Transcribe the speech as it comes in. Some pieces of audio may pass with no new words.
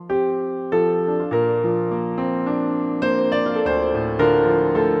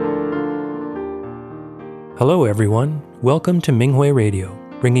Hello everyone, welcome to Minghui Radio,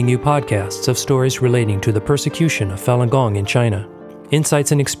 bringing you podcasts of stories relating to the persecution of Falun Gong in China,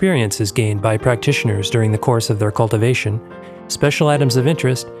 insights and experiences gained by practitioners during the course of their cultivation, special items of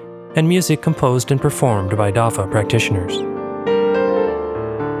interest, and music composed and performed by Dafa practitioners.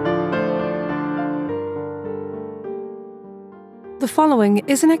 The following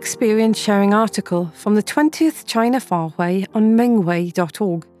is an experience-sharing article from the 20th China Fahui on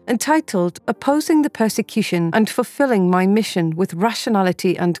Minghui.org, entitled Opposing the Persecution and Fulfilling My Mission with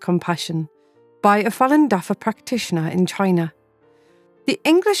Rationality and Compassion, by a Falun Dafa practitioner in China. The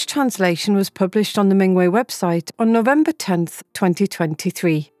English translation was published on the Minghui website on November 10th,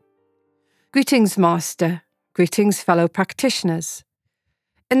 2023. Greetings, Master. Greetings, fellow practitioners.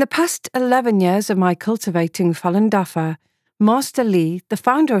 In the past 11 years of my cultivating Falun Dafa, Master Li, the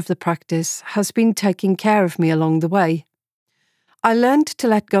founder of the practice, has been taking care of me along the way. I learned to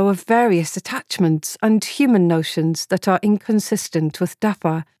let go of various attachments and human notions that are inconsistent with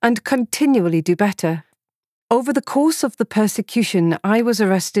Dafa and continually do better. Over the course of the persecution, I was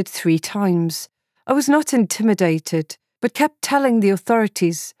arrested 3 times. I was not intimidated, but kept telling the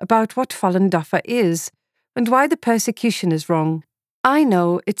authorities about what Falun Dafa is and why the persecution is wrong. I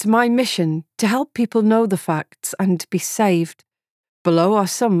know it's my mission to help people know the facts and be saved. Below are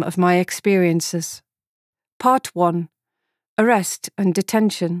some of my experiences. Part 1. Arrest and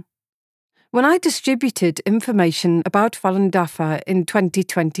detention. When I distributed information about Falun Dafa in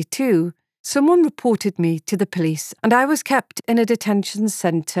 2022, someone reported me to the police and I was kept in a detention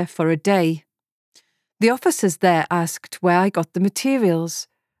centre for a day. The officers there asked where I got the materials.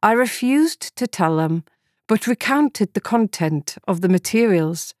 I refused to tell them, but recounted the content of the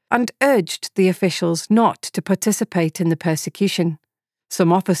materials and urged the officials not to participate in the persecution.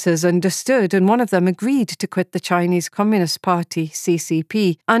 Some officers understood, and one of them agreed to quit the Chinese Communist Party,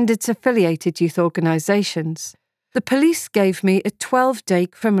 CCP, and its affiliated youth organisations. The police gave me a 12-day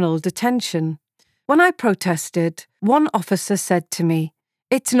criminal detention. When I protested, one officer said to me,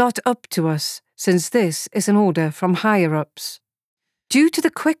 "It's not up to us, since this is an order from higher-ups." Due to the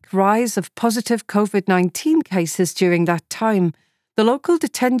quick rise of positive COVID-19 cases during that time, the local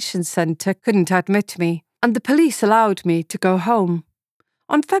detention centre couldn't admit me, and the police allowed me to go home.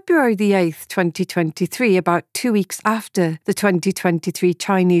 On February the 8th, 2023, about 2 weeks after the 2023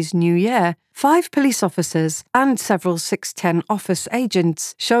 Chinese New Year, 5 police officers and several 610 office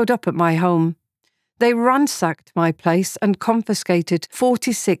agents showed up at my home. They ransacked my place and confiscated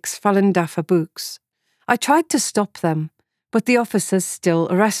 46 Falun Dafa books. I tried to stop them, but the officers still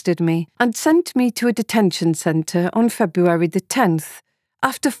arrested me and sent me to a detention centre on February the 10th,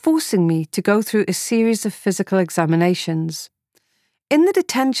 after forcing me to go through a series of physical examinations. In the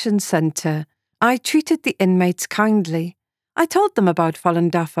detention centre, I treated the inmates kindly. I told them about Falun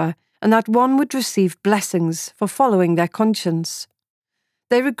Dafa and that one would receive blessings for following their conscience.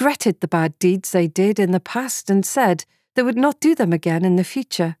 They regretted the bad deeds they did in the past and said they would not do them again in the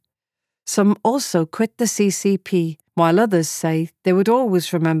future. Some also quit the CCP, while others say they would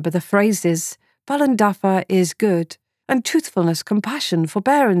always remember the phrases, "Falun Dafa is good," and "truthfulness, compassion,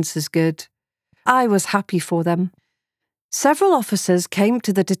 forbearance is good." I was happy for them. Several officers came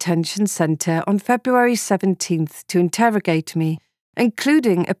to the detention centre on February 17th to interrogate me,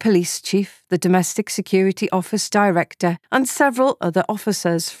 including a police chief, the Domestic Security Office Director, and several other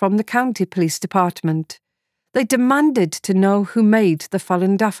officers from the County Police Department. They demanded to know who made the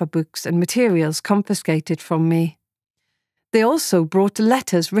Falun Dafa books and materials confiscated from me. They also brought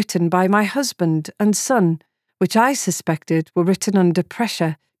letters written by my husband and son, which I suspected were written under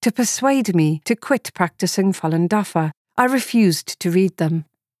pressure to persuade me to quit practicing Falun Dafa. I refused to read them.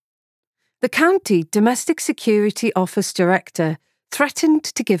 The County Domestic Security Office Director threatened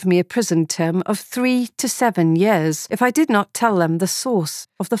to give me a prison term of 3 to 7 years if I did not tell them the source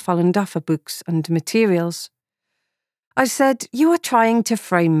of the Falun Dafa books and materials. I said, "You are trying to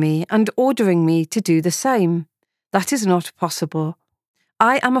frame me and ordering me to do the same. That is not possible.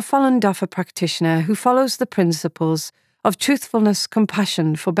 I am a Falun Dafa practitioner who follows the principles of truthfulness,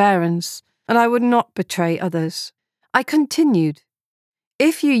 compassion, forbearance, and I would not betray others." I continued,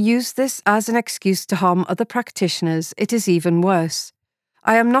 "If you use this as an excuse to harm other practitioners, it is even worse.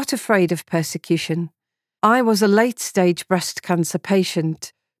 I am not afraid of persecution. I was a late-stage breast cancer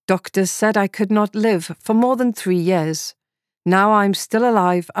patient. Doctors said I could not live for more than 3 years. Now I'm still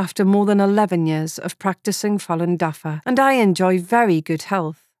alive after more than 11 years of practicing Falun Dafa, and I enjoy very good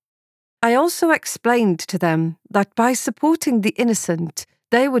health." I also explained to them that by supporting the innocent,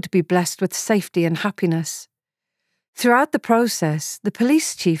 they would be blessed with safety and happiness. Throughout the process, the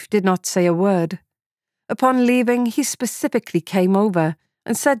police chief did not say a word. Upon leaving, he specifically came over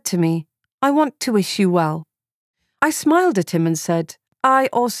and said to me, "I want to wish you well. I smiled at him and said, I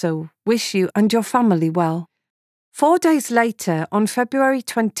also wish you and your family well. 4 days later, on February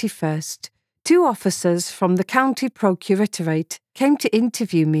 21st, 2 officers from the County Procuratorate came to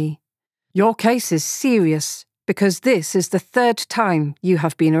interview me. Your case is serious because this is the 3rd time you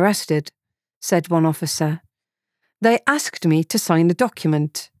have been arrested, said one officer. They asked me to sign a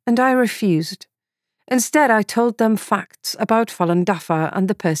document, and I refused. Instead, I told them facts about Falun Dafa and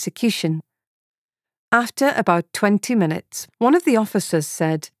the persecution. After about 20 minutes, one of the officers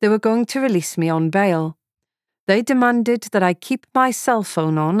said they were going to release me on bail. They demanded that I keep my cell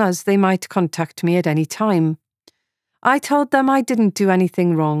phone on as they might contact me at any time. I told them I didn't do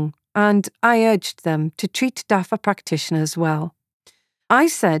anything wrong, and I urged them to treat Dafa practitioners well. I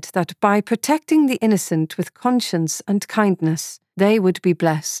said that by protecting the innocent with conscience and kindness, they would be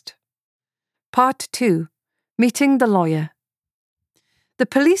blessed. Part 2. Meeting the Lawyer. The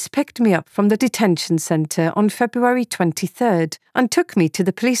police picked me up from the detention centre on February 23rd and took me to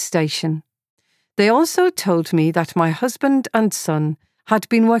the police station. They also told me that my husband and son had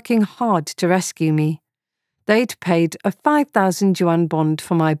been working hard to rescue me. They'd paid a 5,000 yuan bond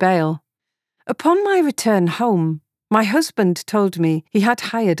for my bail. Upon my return home, my husband told me he had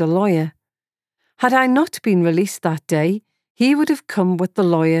hired a lawyer. Had I not been released that day, he would have come with the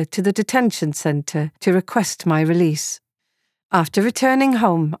lawyer to the detention centre to request my release. After returning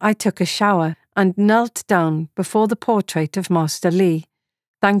home, I took a shower and knelt down before the portrait of Master Li,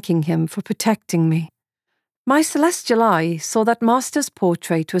 thanking him for protecting me. My celestial eye saw that Master's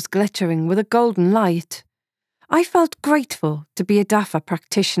portrait was glittering with a golden light. I felt grateful to be a Dafa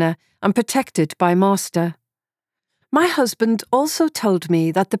practitioner and protected by Master. My husband also told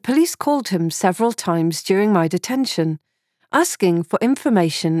me that the police called him several times during my detention, asking for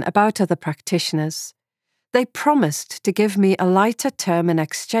information about other practitioners. They promised to give me a lighter term in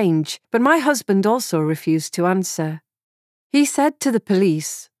exchange, but my husband also refused to answer. He said to the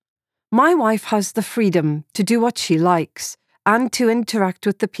police, "My wife has the freedom to do what she likes and to interact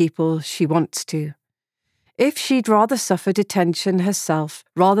with the people she wants to. If she'd rather suffer detention herself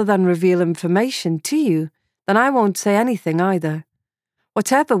rather than reveal information to you, then I won't say anything either.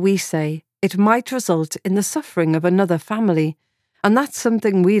 Whatever we say, it might result in the suffering of another family, and that's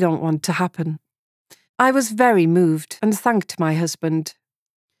something we don't want to happen." I was very moved and thanked my husband.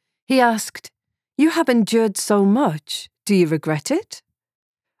 He asked, "You have endured so much. Do you regret it?"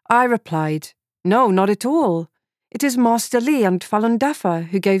 I replied, "No, not at all. It is Master Li and Falun Dafa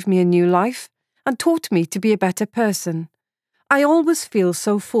who gave me a new life and taught me to be a better person. I always feel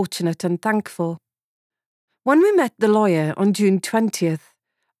so fortunate and thankful." When we met the lawyer on June 20th,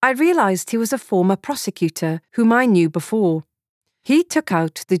 I realised he was a former prosecutor whom I knew before. He took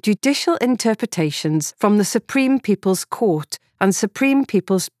out the judicial interpretations from the Supreme People's Court and Supreme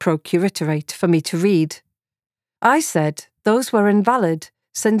People's Procuratorate for me to read. I said those were invalid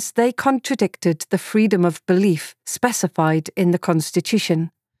since they contradicted the freedom of belief specified in the Constitution.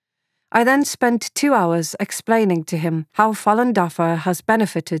 I then spent 2 hours explaining to him how Falun Dafa has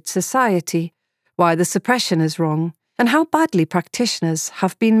benefited society, why the suppression is wrong, and how badly practitioners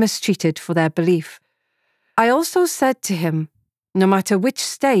have been mistreated for their belief. I also said to him, no matter which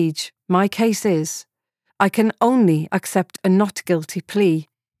stage my case is, I can only accept a not guilty plea.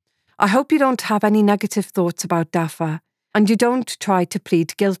 I hope you don't have any negative thoughts about Dafa, and you don't try to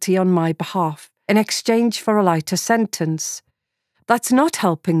plead guilty on my behalf in exchange for a lighter sentence. That's not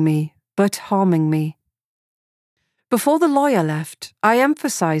helping me, but harming me. Before the lawyer left, I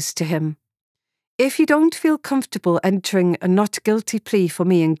emphasised to him, if you don't feel comfortable entering a not guilty plea for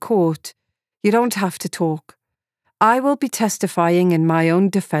me in court, you don't have to talk. I will be testifying in my own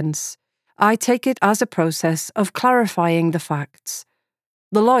defence. I take it as a process of clarifying the facts.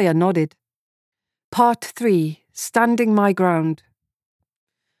 The lawyer nodded. Part 3. Standing my ground.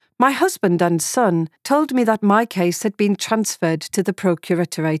 My husband and son told me that my case had been transferred to the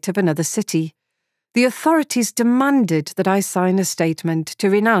Procuratorate of another city. The authorities demanded that I sign a statement to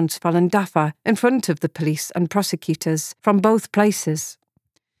renounce Falun Dafa in front of the police and prosecutors from both places.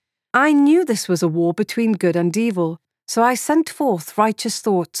 I knew this was a war between good and evil, so I sent forth righteous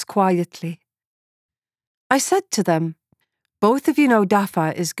thoughts quietly. I said to them, "Both of you know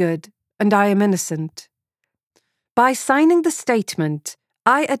Dafa is good, and I am innocent. By signing the statement,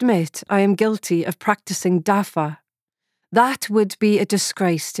 I admit I am guilty of practicing Dafa. That would be a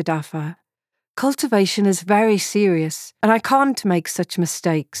disgrace to Dafa. Cultivation is very serious, and I can't make such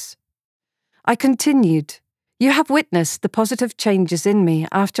mistakes." I continued, "You have witnessed the positive changes in me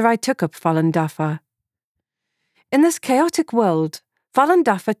after I took up Falun Dafa. In this chaotic world, Falun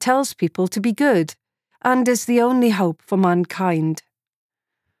Dafa tells people to be good and is the only hope for mankind.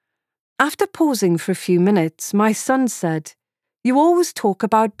 After pausing for a few minutes, my son said, "You always talk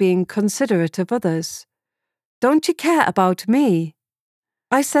about being considerate of others. Don't you care about me?"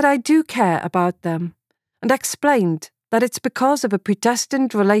 I said I do care about them, and explained that it's because of a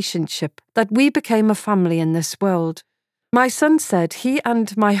predestined relationship that we became a family in this world. My son said he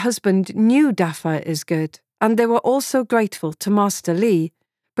and my husband knew Dafa is good, and they were also grateful to Master Li,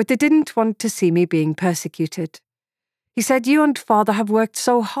 but they didn't want to see me being persecuted. He said, "You and Father have worked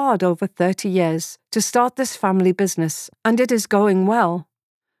so hard over 30 years to start this family business, and it is going well.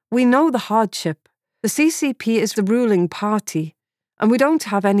 We know the hardship. The CCP is the ruling party, and we don't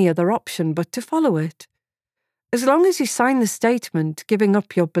have any other option but to follow it. As long as you sign the statement giving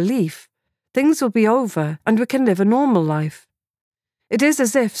up your belief, things will be over and we can live a normal life. It is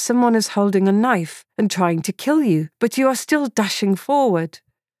as if someone is holding a knife and trying to kill you, but you are still dashing forward.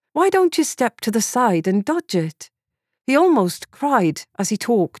 Why don't you step to the side and dodge it?" He almost cried as he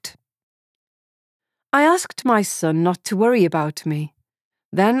talked. I asked my son not to worry about me.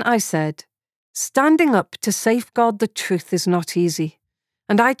 Then I said, "Standing up to safeguard the truth is not easy,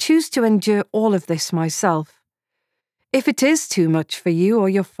 and I choose to endure all of this myself. If it is too much for you or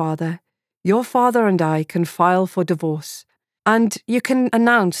your father and I can file for divorce, and you can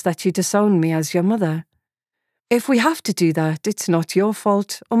announce that you disown me as your mother. If we have to do that, it's not your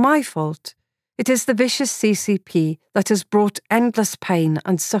fault or my fault. It is the vicious CCP that has brought endless pain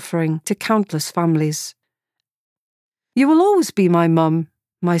and suffering to countless families." "You will always be my mum,"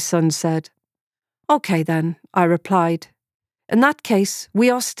 my son said. "Okay then," I replied. "In that case,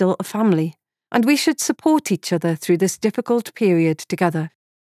 we are still a family, and we should support each other through this difficult period together.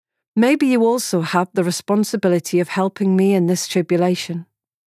 Maybe you also have the responsibility of helping me in this tribulation."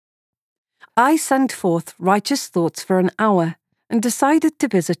 I sent forth righteous thoughts for an hour and decided to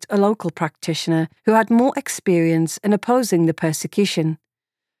visit a local practitioner who had more experience in opposing the persecution.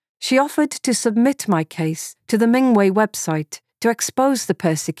 She offered to submit my case to the Minghui website to expose the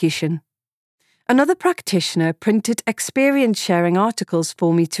persecution. Another practitioner printed experience-sharing articles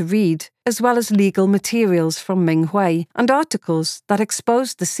for me to read, as well as legal materials from Minghui and articles that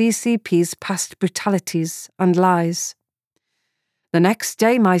exposed the CCP's past brutalities and lies. The next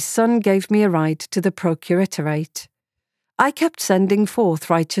day my son gave me a ride to the procuratorate. I kept sending forth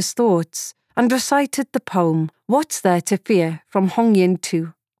righteous thoughts and recited the poem "What's There to Fear" from Hong Yin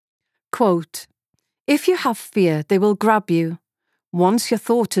Tu. Quote, "If you have fear, they will grab you. Once your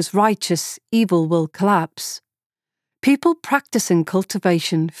thought is righteous, evil will collapse. People practicing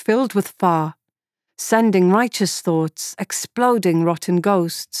cultivation filled with Fa, sending righteous thoughts, exploding rotten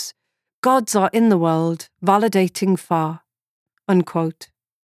ghosts. Gods are in the world, validating Fa." Unquote.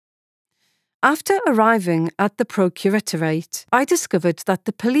 After arriving at the procuratorate, I discovered that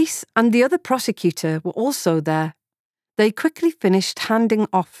the police and the other prosecutor were also there. They quickly finished handing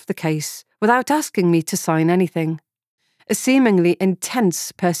off the case without asking me to sign anything. A seemingly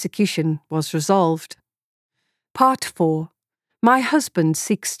intense persecution was resolved. Part 4. My husband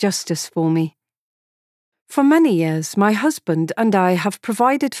seeks justice for me. For many years, my husband and I have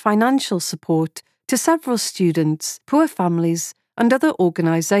provided financial support to several students, poor families, and other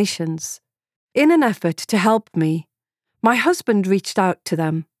organisations. In an effort to help me, my husband reached out to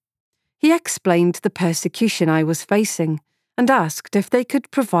them. He explained the persecution I was facing and asked if they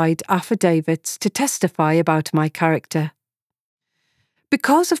could provide affidavits to testify about my character.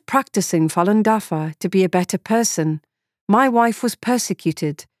 Because of practicing Falun Dafa to be a better person, my wife was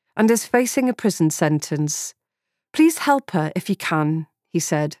persecuted and is facing a prison sentence. "Please help her if you can," he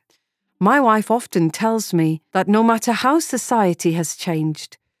said. "My wife often tells me that no matter how society has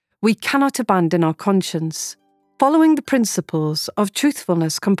changed, we cannot abandon our conscience. Following the principles of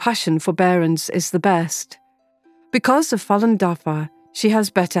truthfulness, compassion, forbearance is the best. Because of Falun Dafa, she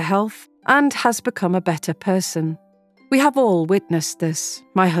has better health and has become a better person. We have all witnessed this,"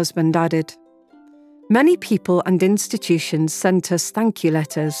 my husband added. Many people and institutions sent us thank you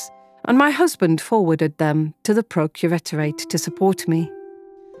letters, and my husband forwarded them to the procuratorate to support me.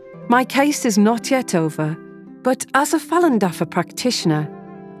 My case is not yet over, but as a Falun Dafa practitioner,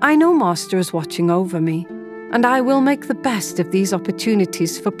 I know Master is watching over me, and I will make the best of these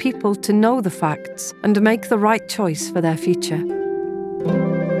opportunities for people to know the facts and make the right choice for their future.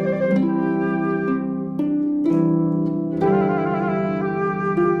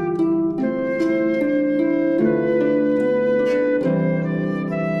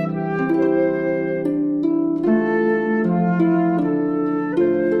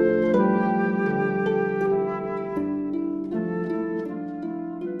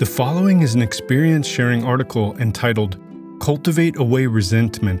 The following is an experience-sharing article entitled "Cultivate Away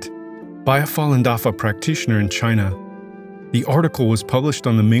Resentment" by a Falun Dafa practitioner in China. The article was published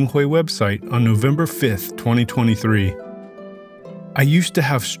on the Minghui website on November 5th, 2023. I used to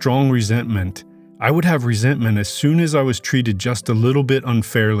have strong resentment. I would have resentment as soon as I was treated just a little bit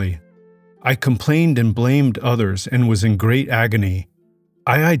unfairly. I complained and blamed others and was in great agony.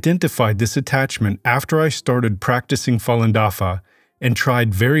 I identified this attachment after I started practicing Falun Dafa and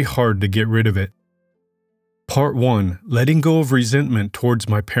tried very hard to get rid of it. Part 1. Letting go of resentment towards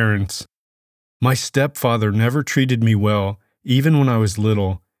my parents. My stepfather never treated me well, even when I was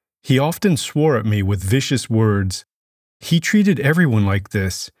little. He often swore at me with vicious words. He treated everyone like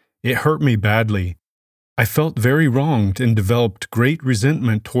this. It hurt me badly. I felt very wronged and developed great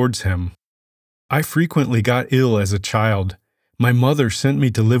resentment towards him. I frequently got ill as a child. My mother sent me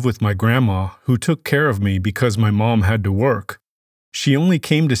to live with my grandma, who took care of me because my mom had to work. She only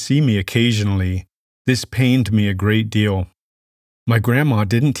came to see me occasionally. This pained me a great deal. My grandma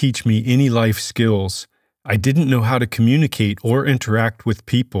didn't teach me any life skills. I didn't know how to communicate or interact with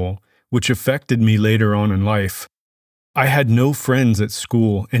people, which affected me later on in life. I had no friends at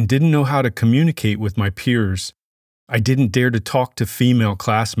school and didn't know how to communicate with my peers. I didn't dare to talk to female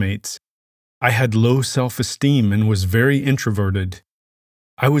classmates. I had low self-esteem and was very introverted.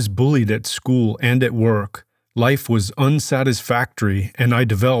 I was bullied at school and at work. Life was unsatisfactory and I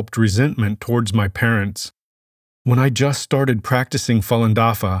developed resentment towards my parents. When I just started practicing Falun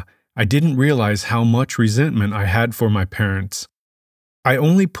Dafa, I didn't realize how much resentment I had for my parents. I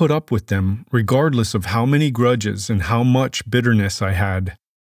only put up with them, regardless of how many grudges and how much bitterness I had.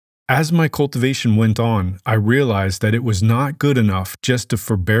 As my cultivation went on, I realized that it was not good enough just to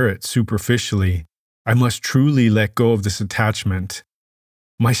forbear it superficially. I must truly let go of this attachment.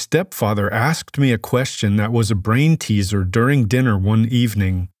 My stepfather asked me a question that was a brain teaser during dinner one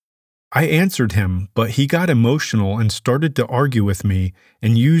evening. I answered him, but he got emotional and started to argue with me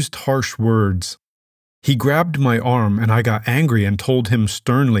and used harsh words. He grabbed my arm and I got angry and told him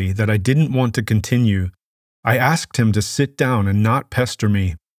sternly that I didn't want to continue. I asked him to sit down and not pester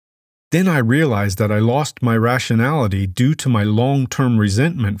me. Then I realized that I lost my rationality due to my long-term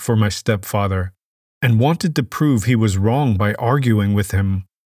resentment for my stepfather and wanted to prove he was wrong by arguing with him.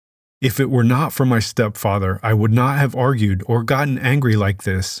 If it were not for my stepfather, I would not have argued or gotten angry like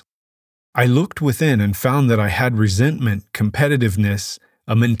this. I looked within and found that I had resentment, competitiveness,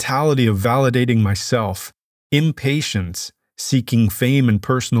 a mentality of validating myself, impatience, seeking fame and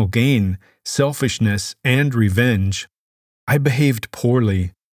personal gain, selfishness, and revenge. I behaved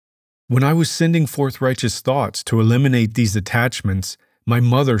poorly. When I was sending forth righteous thoughts to eliminate these attachments, my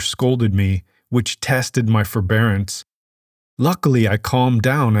mother scolded me, which tested my forbearance. Luckily, I calmed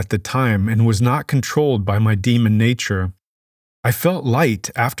down at the time and was not controlled by my demon nature. I felt light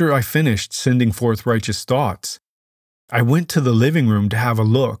after I finished sending forth righteous thoughts. I went to the living room to have a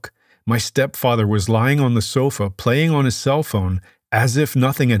look. My stepfather was lying on the sofa playing on his cell phone as if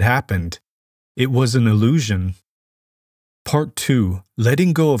nothing had happened. It was an illusion. Part 2.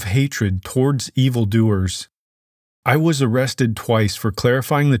 Letting go of hatred towards evildoers. I was arrested twice for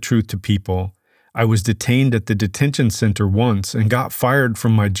clarifying the truth to people. I was detained at the detention center once and got fired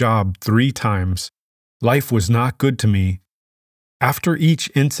from my job 3 times. Life was not good to me. After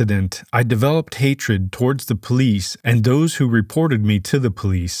each incident, I developed hatred towards the police and those who reported me to the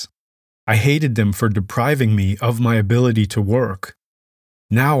police. I hated them for depriving me of my ability to work.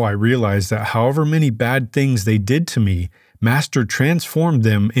 Now I realize that however many bad things they did to me, Master transformed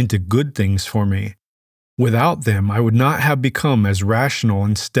them into good things for me. Without them, I would not have become as rational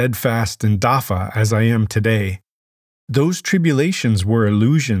and steadfast in Dafa as I am today. Those tribulations were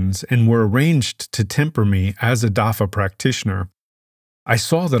illusions and were arranged to temper me as a Dafa practitioner. I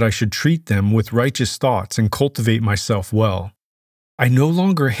saw that I should treat them with righteous thoughts and cultivate myself well. I no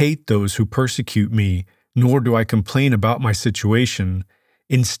longer hate those who persecute me, nor do I complain about my situation.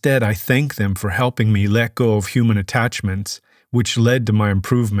 Instead, I thank them for helping me let go of human attachments, which led to my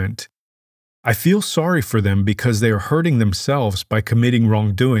improvement. I feel sorry for them because they are hurting themselves by committing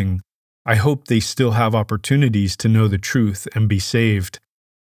wrongdoing. I hope they still have opportunities to know the truth and be saved.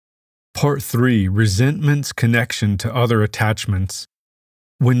 Part 3. Resentment's connection to other attachments.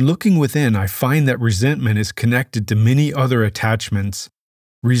 When looking within, I find that resentment is connected to many other attachments.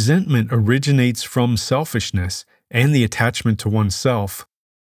 Resentment originates from selfishness and the attachment to oneself.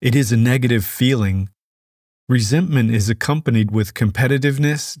 It is a negative feeling. Resentment is accompanied with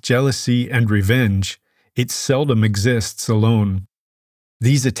competitiveness, jealousy, and revenge. It seldom exists alone.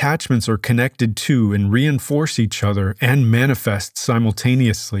 These attachments are connected to and reinforce each other and manifest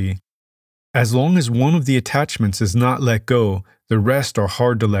simultaneously. As long as one of the attachments is not let go, the rest are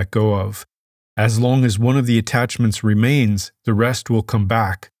hard to let go of. As long as one of the attachments remains, the rest will come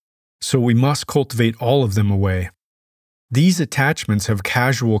back. So we must cultivate all of them away. These attachments have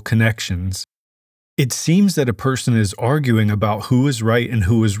casual connections. It seems that a person is arguing about who is right and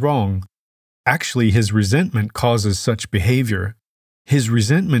who is wrong. Actually, his resentment causes such behavior. His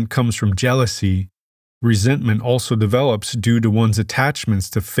resentment comes from jealousy. Resentment also develops due to one's attachments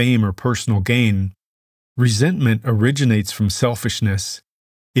to fame or personal gain. Resentment originates from selfishness.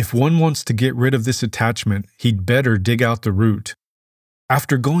 If one wants to get rid of this attachment, he'd better dig out the root.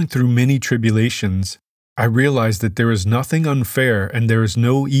 After going through many tribulations, I realized that there is nothing unfair and there is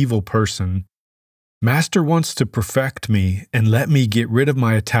no evil person. Master wants to perfect me and let me get rid of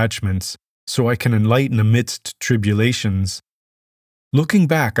my attachments so I can enlighten amidst tribulations. Looking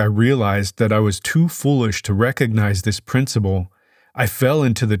back, I realized that I was too foolish to recognize this principle. I fell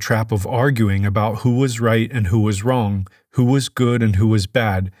into the trap of arguing about who was right and who was wrong, who was good and who was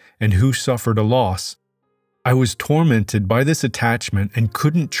bad, and who suffered a loss. I was tormented by this attachment and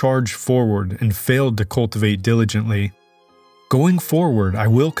couldn't charge forward and failed to cultivate diligently. Going forward, I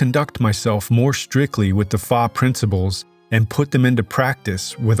will conduct myself more strictly with the Fa principles and put them into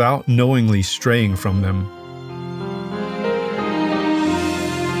practice without knowingly straying from them.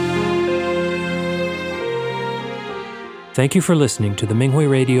 Thank you for listening to the Minghui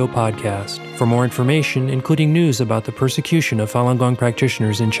Radio podcast. For more information, including news about the persecution of Falun Gong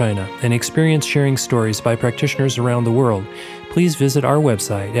practitioners in China and experience-sharing stories by practitioners around the world, please visit our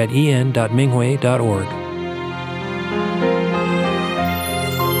website at en.minghui.org.